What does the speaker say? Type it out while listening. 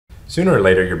Sooner or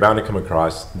later, you're bound to come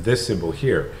across this symbol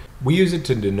here. We use it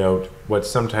to denote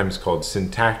what's sometimes called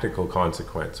syntactical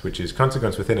consequence, which is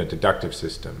consequence within a deductive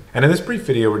system. And in this brief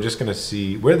video, we're just going to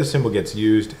see where the symbol gets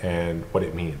used and what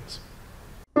it means.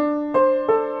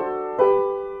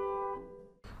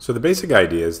 So the basic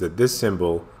idea is that this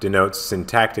symbol denotes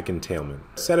syntactic entailment.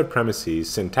 A set of premises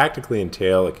syntactically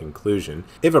entail a conclusion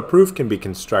if a proof can be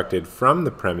constructed from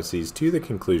the premises to the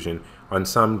conclusion on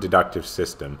some deductive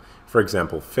system, for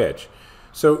example, Fitch.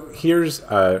 So here's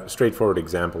a straightforward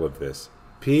example of this.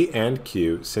 P and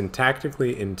Q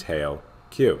syntactically entail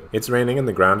Q. It's raining and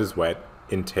the ground is wet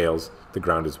entails the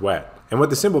ground is wet. And what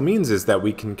the symbol means is that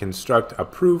we can construct a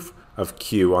proof of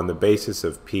Q on the basis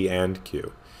of P and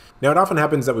Q. Now, it often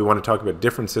happens that we want to talk about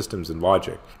different systems in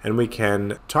logic, and we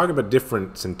can talk about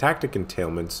different syntactic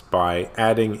entailments by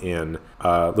adding in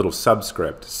a little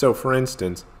subscript. So, for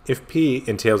instance, if P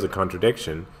entails a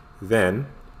contradiction, then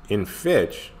in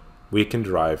Fitch, we can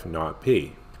derive not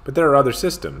P. But there are other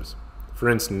systems, for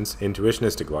instance,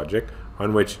 intuitionistic logic,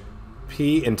 on which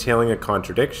P entailing a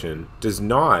contradiction does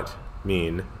not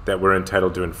mean that we're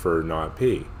entitled to infer not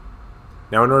P.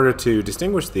 Now, in order to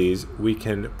distinguish these, we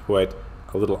can put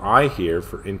a little I here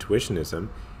for intuitionism,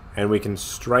 and we can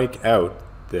strike out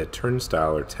the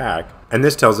turnstile or tack. And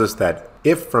this tells us that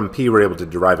if from P we're able to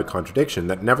derive a contradiction,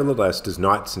 that nevertheless does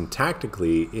not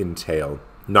syntactically entail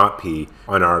not P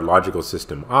on our logical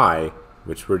system I,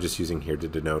 which we're just using here to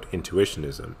denote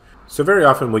intuitionism. So very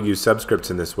often we'll use subscripts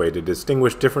in this way to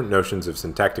distinguish different notions of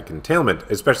syntactic entailment,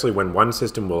 especially when one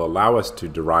system will allow us to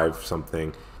derive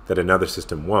something that another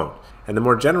system won't. And the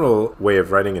more general way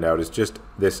of writing it out is just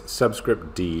this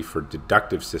subscript D for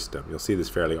deductive system. You'll see this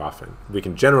fairly often. We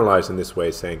can generalize in this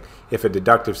way, saying if a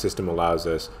deductive system allows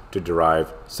us to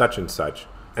derive such, and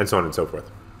so on and so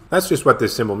forth. That's just what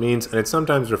this symbol means, and it's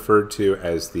sometimes referred to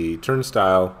as the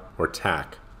turnstile or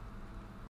tack.